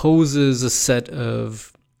proposes a set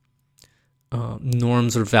of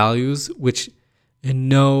norms or values which, in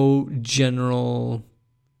no general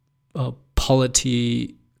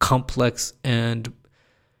polity, complex and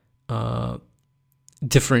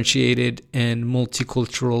differentiated and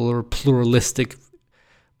multicultural or pluralistic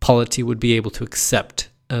polity would be able to accept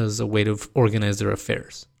as a way to organize their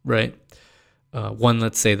affairs, right? One,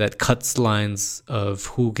 let's say, that cuts lines of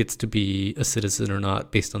who gets to be a citizen or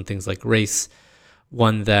not based on things like race.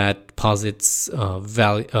 One that posits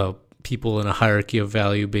people in a hierarchy of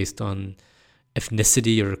value based on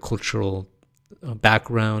ethnicity or cultural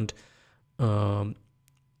background. Or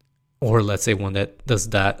let's say one that does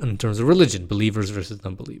that in terms of religion, believers versus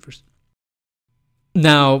non-believers.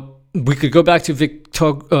 Now, we could go back to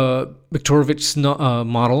Viktorovic's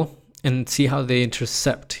model and see how they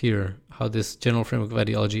intercept here, how this general framework of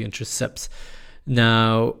ideology intercepts.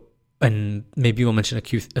 Now, and maybe we'll mention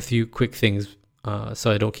a few quick things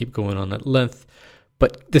so I don't keep going on at length.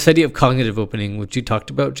 But this idea of cognitive opening, which you talked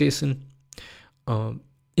about, Jason,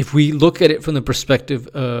 if we look at it from the perspective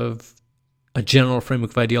of a general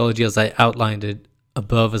framework of ideology, as I outlined it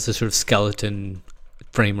above as a sort of skeleton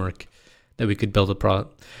framework that we could build upon,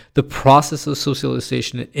 the process of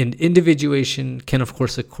socialization and individuation can, of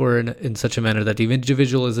course, occur in such a manner that the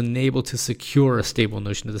individual is enabled to secure a stable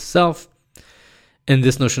notion of the self. And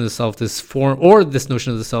this notion of the self is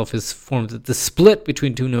formed at the split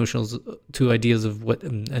between two ideas of what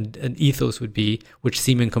an ethos would be, which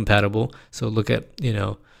seem incompatible. So look at,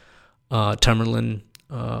 Tamerlan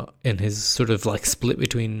and his sort of like split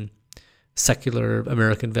between secular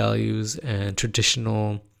American values and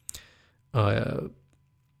traditional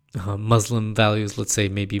Muslim values, let's say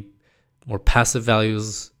maybe more passive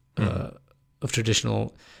values of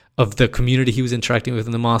the community he was interacting with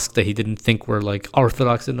in the mosque that he didn't think were like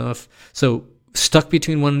orthodox enough. So stuck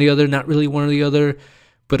between one and the other, not really one or the other,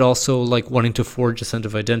 but also like wanting to forge a sense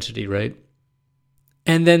of identity, right?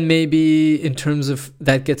 And then maybe in terms of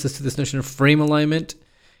that gets us to this notion of frame alignment.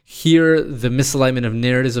 Here, the misalignment of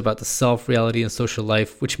narratives about the self, reality, and social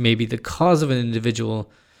life, which may be the cause of an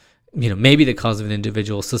individual,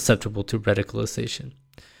 susceptible to radicalization.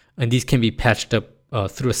 And these can be patched up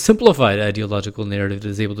through a simplified ideological narrative that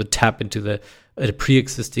is able to tap into a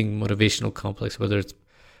pre-existing motivational complex, whether it's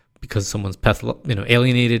because someone's feeling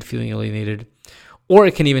alienated, or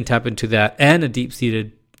it can even tap into that and a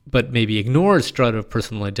deep-seated but maybe ignored strata of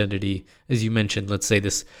personal identity, as you mentioned. Let's say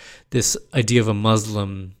this idea of a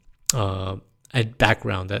Muslim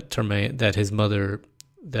background that his mother,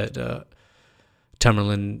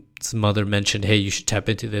 Tamerlane's mother mentioned, hey, you should tap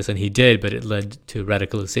into this, and he did, but it led to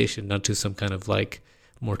radicalization, not to some kind of like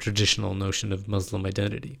more traditional notion of Muslim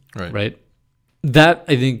identity, right? That,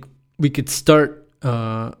 I think, we could start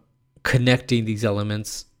connecting these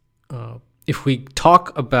elements. If we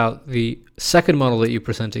talk about the second model that you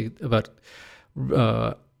presented about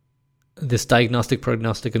this diagnostic,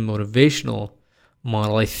 prognostic, and motivational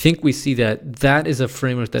model, I think we see that is a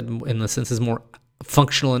framework that, in a sense, is more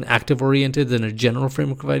functional and active oriented than a general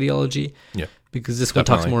framework of ideology. Yeah. Because this one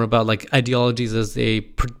talks more about like ideologies as they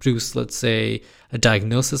produce, let's say, a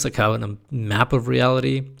diagnosis, like how in a map of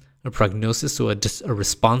reality, a prognosis, so a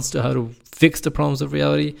response to how to fix the problems of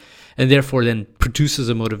reality, and therefore then produces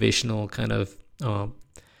a motivational kind of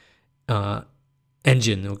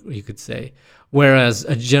engine, you could say. Whereas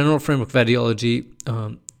a general framework of ideology,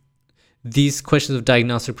 these questions of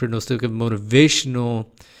diagnostic, prognostic, and motivational,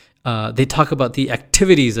 they talk about the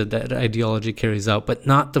activities that ideology carries out, but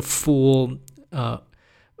not the full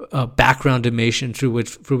background dimension through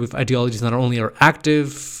which ideologies not only are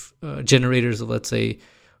active generators of, let's say,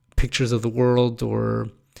 pictures of the world or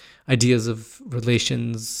ideas of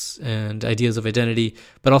relations and ideas of identity,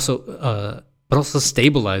 but also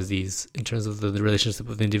stabilize these in terms of the relationship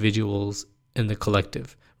of individuals and the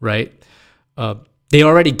collective, right? They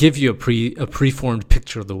already give you a preformed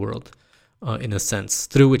picture of the world, in a sense,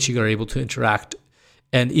 through which you are able to interact.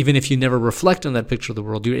 And even if you never reflect on that picture of the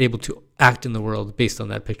world, you're able to act in the world based on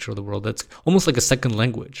that picture of the world. That's almost like a second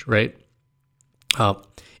language, right?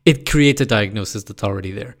 It creates a diagnosis that's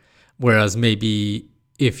already there. Whereas maybe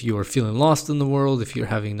if you're feeling lost in the world, if you're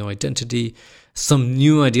having no identity, some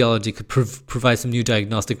new ideology could provide some new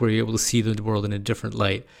diagnostic where you're able to see the world in a different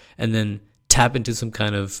light and then tap into some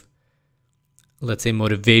kind of, let's say,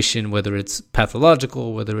 motivation, whether it's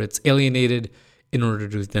pathological, whether it's alienated, in order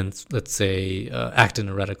to then, let's say, act in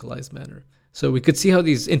a radicalized manner. So we could see how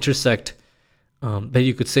these intersect, but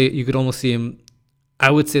you could almost see them. I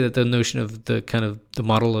would say that the notion of the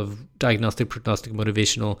model of diagnostic, prognostic,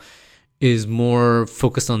 motivational is more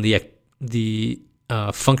focused on the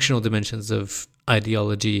functional dimensions of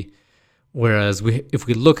ideology, whereas if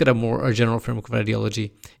we look at a general framework of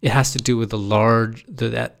ideology, it has to do with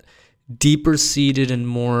that deeper seated and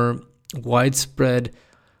more widespread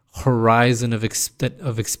horizon of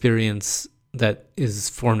experience that is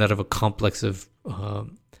formed out of a complex of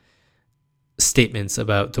statements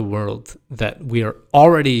about the world that we are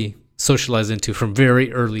already socialized into from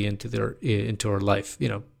very early into our life.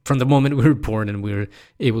 From the moment we were born and we were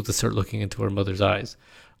able to start looking into our mother's eyes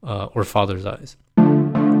or father's eyes.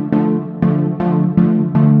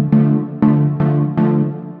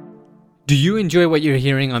 Do you enjoy what you're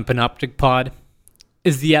hearing on Panoptic Pod?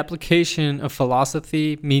 Is the application of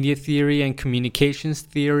philosophy, media theory, and communications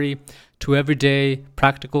theory to everyday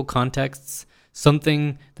practical contexts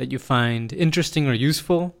something that you find interesting or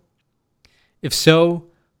useful? If so,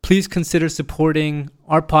 please consider supporting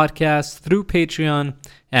our podcast through Patreon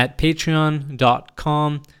at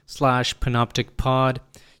patreon.com/panopticpod.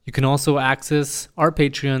 You can also access our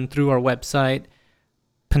Patreon through our website,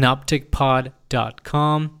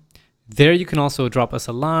 panopticpod.com. There you can also drop us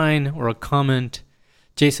a line or a comment.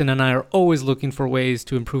 Jason and I are always looking for ways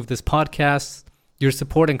to improve this podcast. Your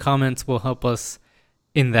support and comments will help us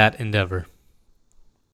in that endeavor.